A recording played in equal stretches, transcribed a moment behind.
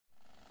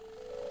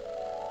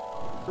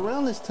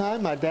Around this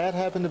time, my dad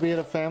happened to be at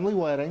a family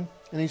wedding,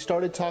 and he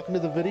started talking to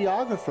the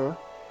videographer.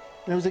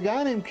 And it was a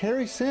guy named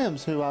Kerry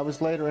Sims who I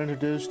was later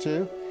introduced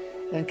to.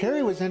 And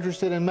Kerry was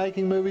interested in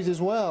making movies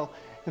as well.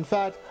 In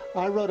fact,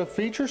 I wrote a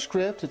feature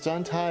script. It's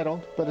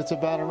untitled, but it's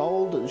about an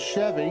old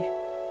Chevy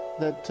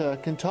that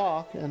can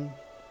talk and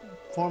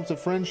forms a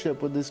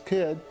friendship with this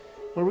kid.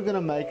 We were going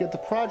to make it. The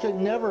project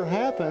never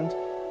happened,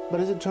 but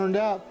as it turned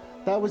out,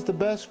 that was the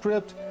best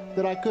script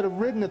that I could have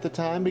written at the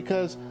time,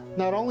 because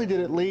not only did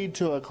it lead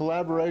to a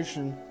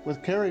collaboration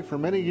with Kerry for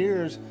many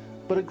years,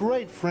 but a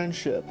great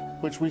friendship,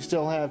 which we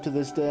still have to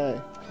this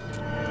day.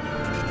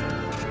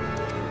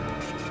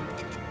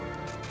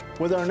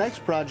 With our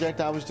next project,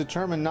 I was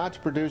determined not to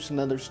produce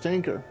another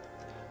stinker.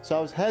 So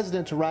I was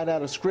hesitant to write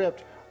out a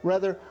script.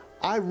 Rather,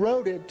 I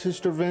wrote it to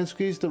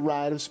Stravinsky's The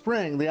Rite of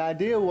Spring. The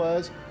idea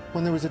was,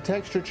 when there was a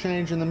texture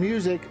change in the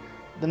music,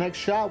 the next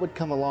shot would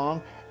come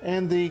along,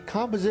 and the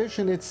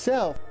composition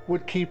itself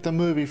would keep the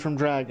movie from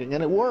dragging,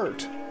 and it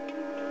worked.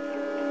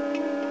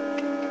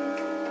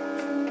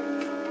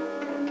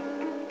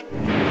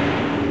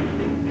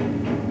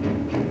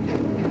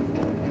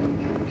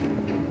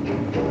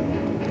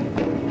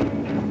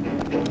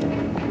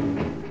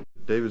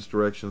 David's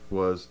direction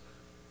was,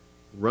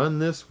 run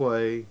this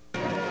way,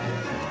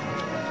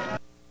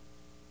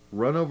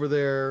 run over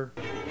there,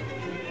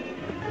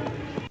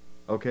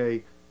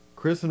 okay,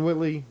 Chris and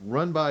Whitley,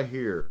 run by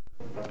here.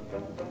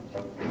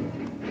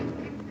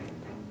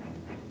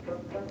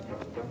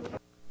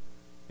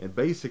 And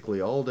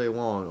basically all day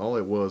long, all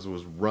it was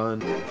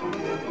run,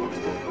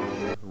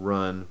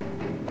 run,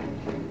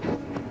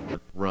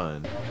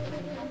 run.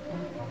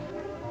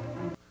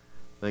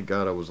 Thank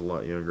God I was a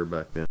lot younger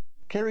back then.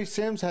 Kerry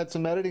Sims had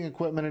some editing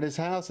equipment at his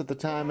house at the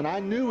time, and I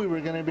knew we were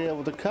going to be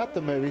able to cut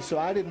the movie, so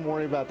I didn't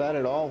worry about that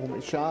at all when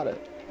we shot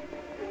it.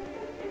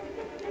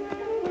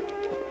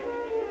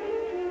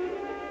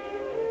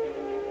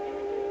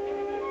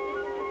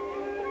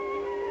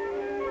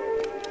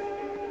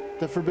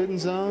 The Forbidden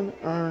Zone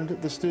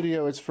earned the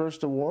studio its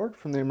first award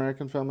from the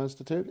American Film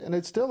Institute, and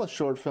it's still a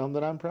short film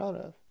that I'm proud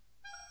of.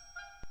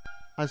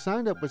 I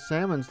signed up with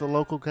Salmons, the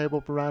local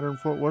cable provider in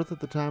Fort Worth at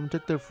the time, and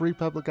took their free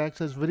public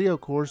access video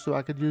course so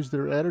I could use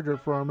their editor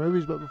for our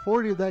movies. But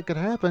before any of that could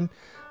happen,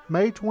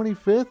 May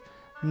 25th,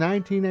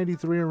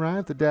 1983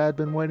 arrived, the day I'd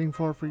been waiting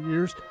for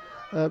years.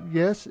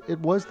 Yes, it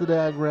was the day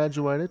I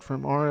graduated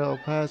from R.L.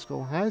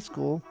 Pascal High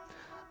School,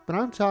 but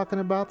I'm talking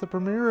about the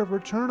premiere of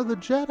Return of the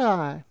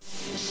Jedi.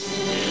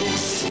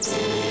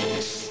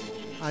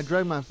 I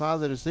dragged my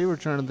father to see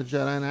Return of the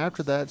Jedi, and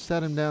after that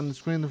sat him down and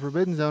screened The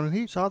Forbidden Zone, and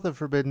he saw The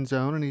Forbidden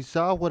Zone, and he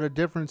saw what a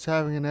difference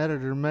having an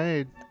editor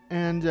made.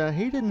 And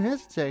he didn't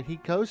hesitate. He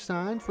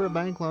co-signed for a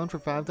bank loan for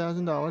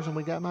 $5,000, and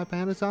we got my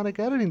Panasonic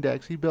editing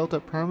decks. He built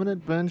a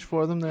permanent bench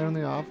for them there in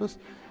the office,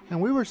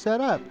 and we were set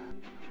up.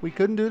 We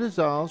couldn't do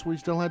dissolves. We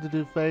still had to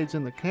do fades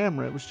in the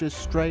camera. It was just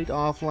straight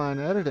offline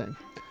editing.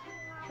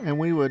 And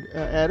we would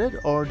edit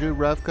or do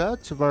rough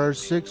cuts of our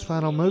 6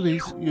 final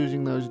movies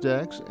using those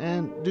decks,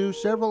 and do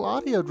several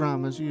audio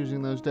dramas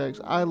using those decks.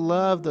 I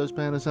love those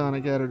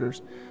Panasonic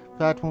editors. In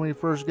fact, when we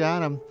first got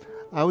them,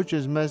 I was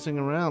just messing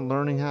around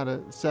learning how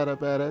to set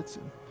up edits.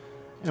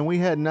 And we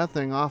had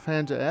nothing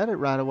offhand to edit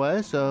right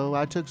away, so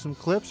I took some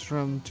clips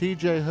from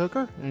T.J.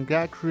 Hooker and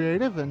got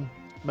creative and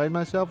made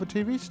myself a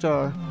TV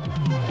star.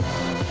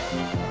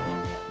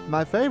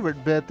 My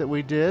favorite bit that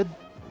we did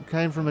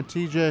came from a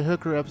T.J.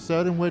 Hooker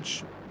episode in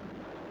which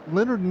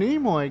Leonard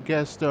Nimoy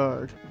guest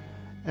starred,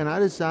 and I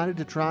decided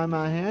to try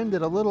my hand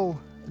at a little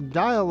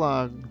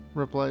dialogue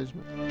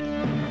replacement.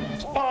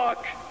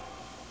 Fuck!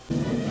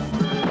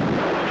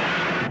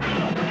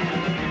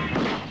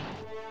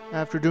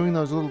 After doing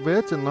those little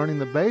bits and learning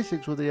the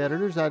basics with the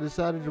editors, I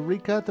decided to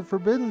recut The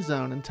Forbidden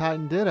Zone and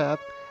tightened it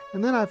up,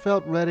 and then I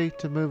felt ready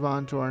to move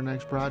on to our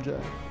next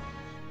project.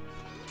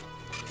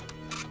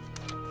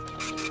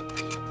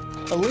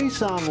 A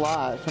lease on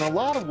life. In a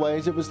lot of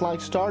ways, it was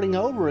like starting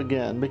over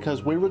again,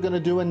 because we were going to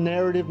do a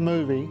narrative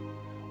movie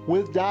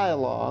with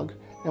dialogue,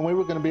 and we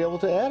were going to be able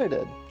to edit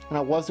it. And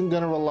I wasn't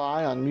going to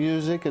rely on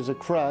music as a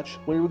crutch.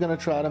 We were going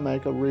to try to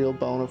make a real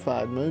bona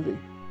fide movie.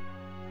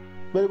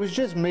 But it was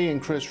just me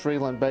and Chris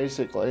Freeland,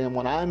 basically. And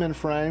when I'm in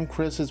frame,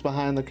 Chris is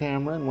behind the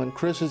camera. And when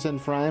Chris is in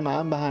frame,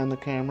 I'm behind the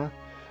camera.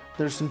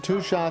 There's some 2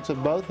 shots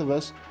of both of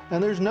us,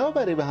 and there's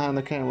nobody behind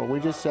the camera. We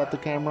just set the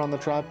camera on the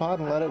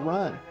tripod and let it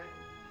run.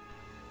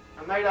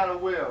 I made out a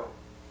will.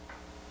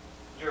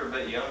 You're a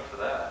bit young for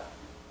that.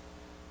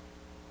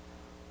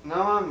 No,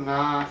 I'm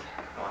not.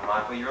 Come on,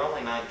 Michael, you're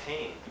only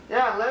 19.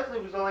 Yeah, Leslie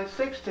was only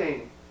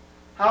 16.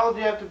 How old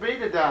do you have to be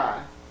to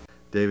die?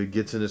 David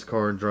gets in his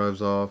car and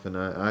drives off, and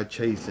I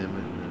chase him,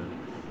 and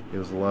it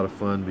was a lot of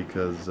fun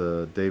because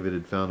David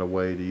had found a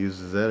way to use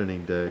his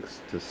editing decks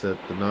to set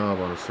the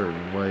knob on a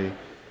certain way,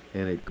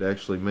 and it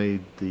actually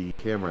made the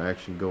camera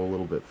action go a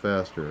little bit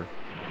faster.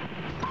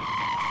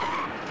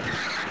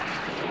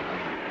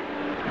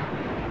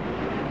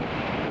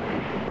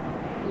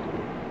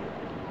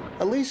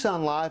 A Lease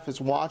on Life is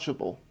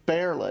watchable,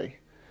 barely.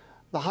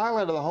 The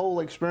highlight of the whole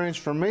experience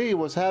for me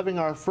was having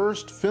our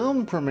first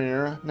film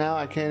premiere. Now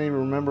I can't even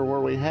remember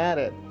where we had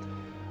it.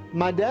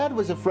 My dad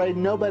was afraid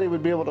nobody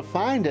would be able to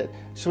find it,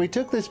 so he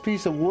took this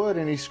piece of wood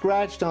and he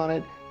scratched on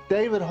it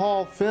David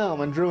Hall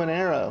Film and drew an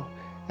arrow.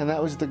 And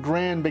that was the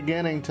grand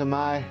beginning to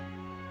my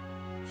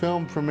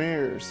film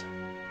premieres.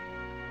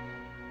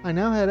 I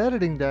now had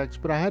editing decks,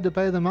 but I had to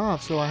pay them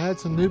off, so I had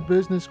some new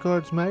business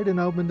cards made and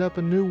opened up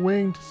a new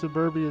wing to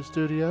Suburbia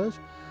Studios.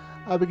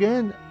 I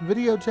began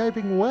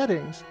videotaping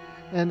weddings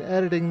and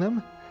editing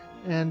them,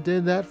 and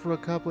did that for a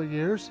couple of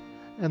years,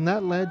 and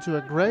that led to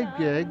a great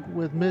gig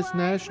with Miss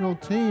National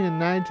Teen in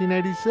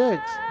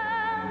 1986.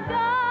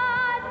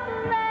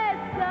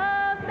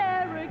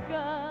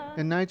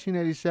 In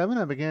 1987,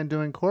 I began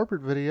doing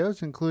corporate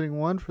videos, including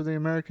one for the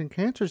American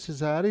Cancer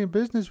Society, and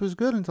business was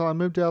good until I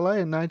moved to LA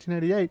in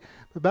 1988.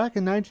 But back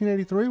in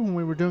 1983, when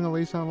we were doing A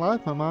Lease on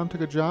Life, my mom took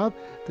a job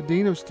at the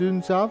Dean of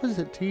Students' office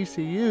at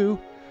TCU,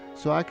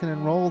 so I can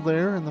enroll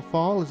there in the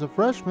fall as a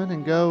freshman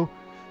and go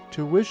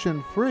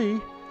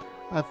tuition-free.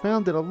 I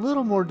found it a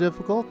little more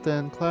difficult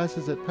than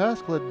classes at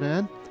Pascal had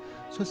been,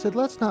 so I said,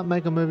 let's not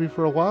make a movie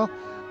for a while.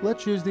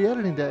 Let's use the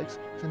editing decks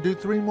and do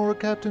 3 more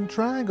Captain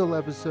Triangle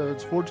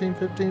episodes, 14,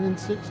 15, and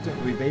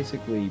 16. We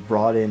basically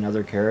brought in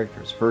other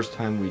characters. First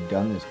time we'd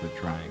done this with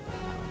Triangle.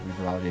 We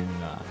brought in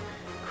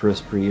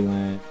Chris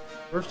Breland.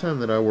 First time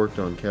that I worked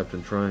on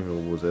Captain Triangle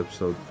was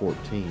episode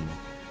 14,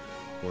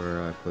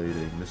 where I played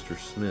a Mr.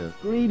 Smith.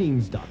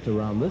 Greetings, Dr.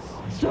 Rambus.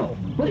 So,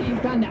 what have you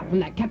found out from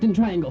that Captain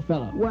Triangle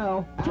fellow?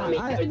 Well, Tell me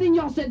everything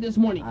y'all said this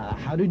morning.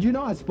 how did you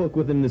know I spoke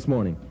with him this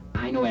morning?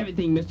 I know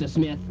everything, Mr.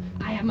 Smith.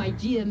 I have my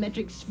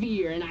geometric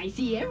sphere, and I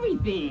see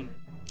everything.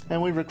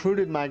 And we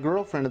recruited my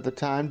girlfriend at the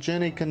time,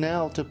 Jenny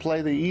Cannell, to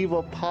play the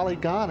evil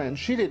Polygona, and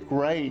she did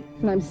great.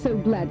 And I'm so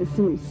glad to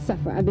see him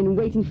suffer. I've been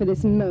waiting for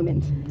this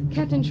moment.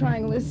 Captain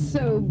Triangle is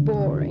so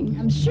boring.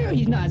 I'm sure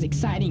he's not as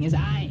exciting as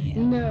I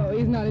am. No,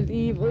 he's not as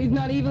evil. He's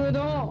not evil at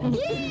all.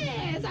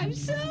 Yes, I'm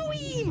so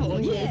evil.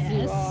 Yes,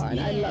 you are, and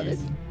I love it.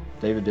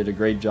 David did a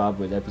great job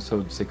with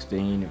episode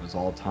 16. It was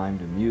all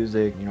timed to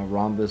music. You know,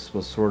 Rhombus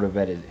was sort of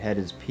at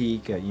his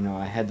peak. You know,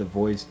 I had the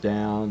voice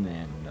down,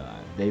 and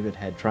David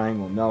had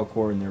Triangle and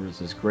Melkor, and there was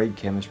this great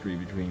chemistry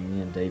between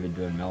me and David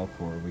doing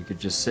Melkor. We could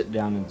just sit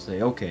down and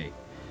say, okay,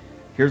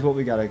 here's what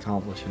we got to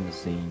accomplish in the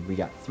scene. We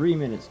got 3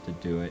 minutes to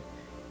do it,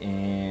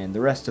 and the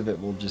rest of it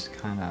we'll just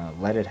kind of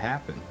let it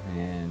happen.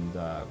 And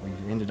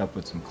we ended up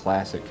with some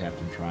classic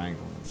Captain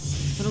Triangle.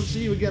 I don't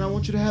see you again. I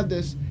want you to have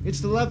this. It's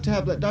the love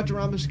tablet. Dr.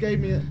 Rambus gave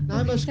me it. Now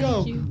I must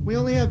go. We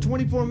only have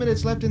 24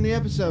 minutes left in the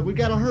episode. We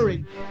gotta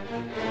hurry.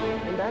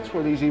 And that's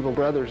where these evil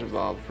brothers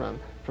evolved from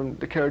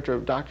the character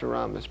of Dr.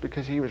 Rambus,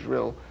 because he was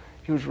real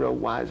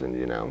wizened,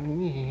 you know,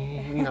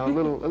 a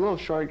little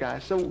short guy.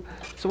 So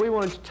we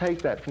wanted to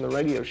take that from the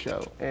radio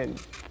show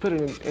and put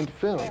it into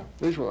film,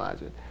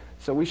 visualize it.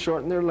 So we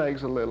shortened their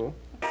legs a little.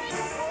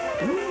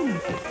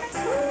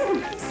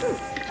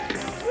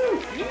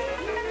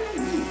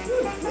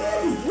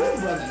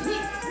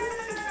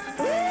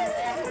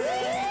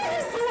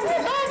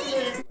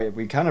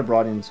 We kind of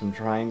brought in some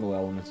Triangle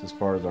elements as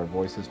far as our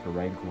voices for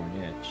Rancor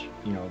and Itch.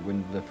 You know,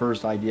 when the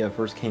first idea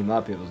first came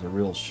up, it was a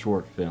real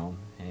short film,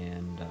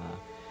 and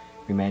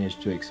we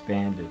managed to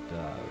expand it.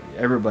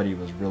 Everybody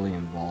was really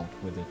involved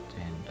with it,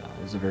 and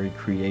it was a very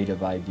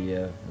creative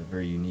idea, a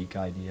very unique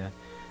idea.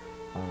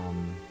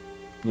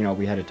 You know,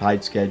 we had a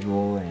tight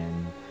schedule,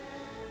 and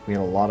we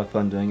had a lot of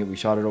fun doing it. We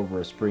shot it over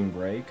a spring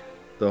break.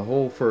 The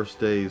whole first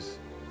day's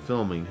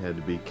filming had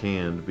to be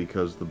canned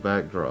because the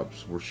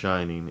backdrops were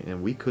shining,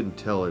 and we couldn't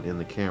tell it in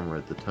the camera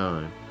at the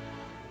time,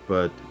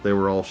 but they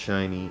were all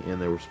shiny and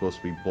they were supposed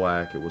to be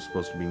black. It was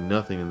supposed to be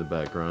nothing in the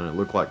background. It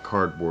looked like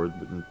cardboard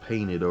and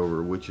painted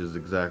over, which is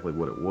exactly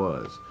what it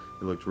was.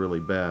 It looked really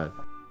bad.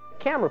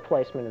 Camera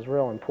placement is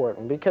real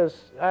important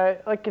because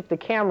like if the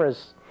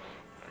camera's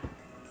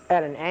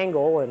at an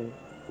angle and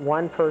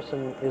one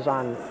person is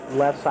on the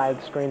left side of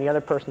the screen, the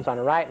other person's on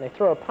the right, and they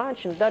throw a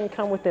punch and it doesn't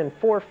come within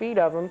 4 feet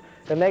of them,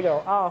 then they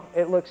go, oh,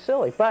 it looks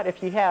silly. But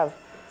if you have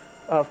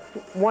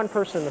one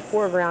person in the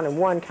foreground and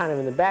one kind of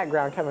in the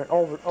background coming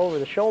over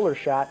the shoulder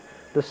shot,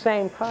 the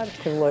same punch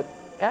can look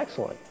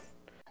excellent.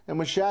 And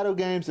with Shadow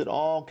Games, it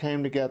all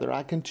came together.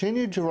 I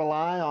continued to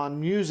rely on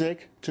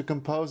music to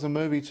compose a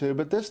movie to,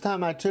 but this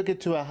time I took it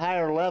to a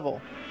higher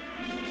level.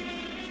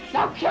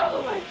 Now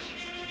kill the witch!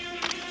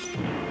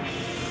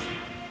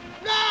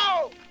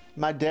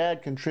 My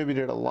dad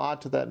contributed a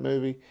lot to that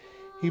movie.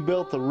 He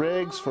built the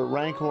rigs for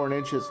Rancor and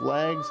Itch's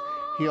legs.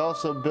 He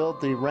also built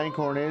the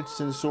Rancor and Itch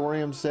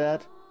Sensorium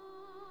set.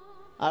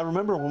 I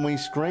remember when we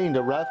screened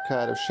a rough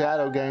cut of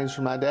Shadow Games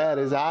for my dad,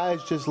 his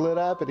eyes just lit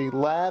up and he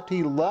laughed.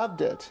 He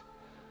loved it.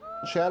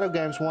 Shadow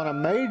Games won a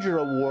major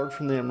award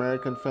from the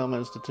American Film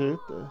Institute,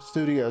 the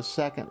studio's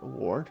second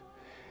award,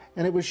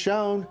 and it was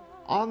shown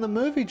on the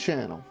movie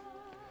channel.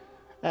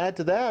 Add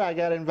to that, I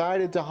got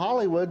invited to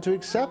Hollywood to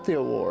accept the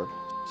award.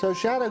 So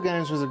Shadow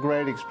Games was a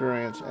great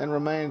experience and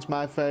remains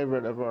my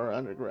favorite of our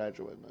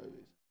undergraduate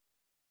movies.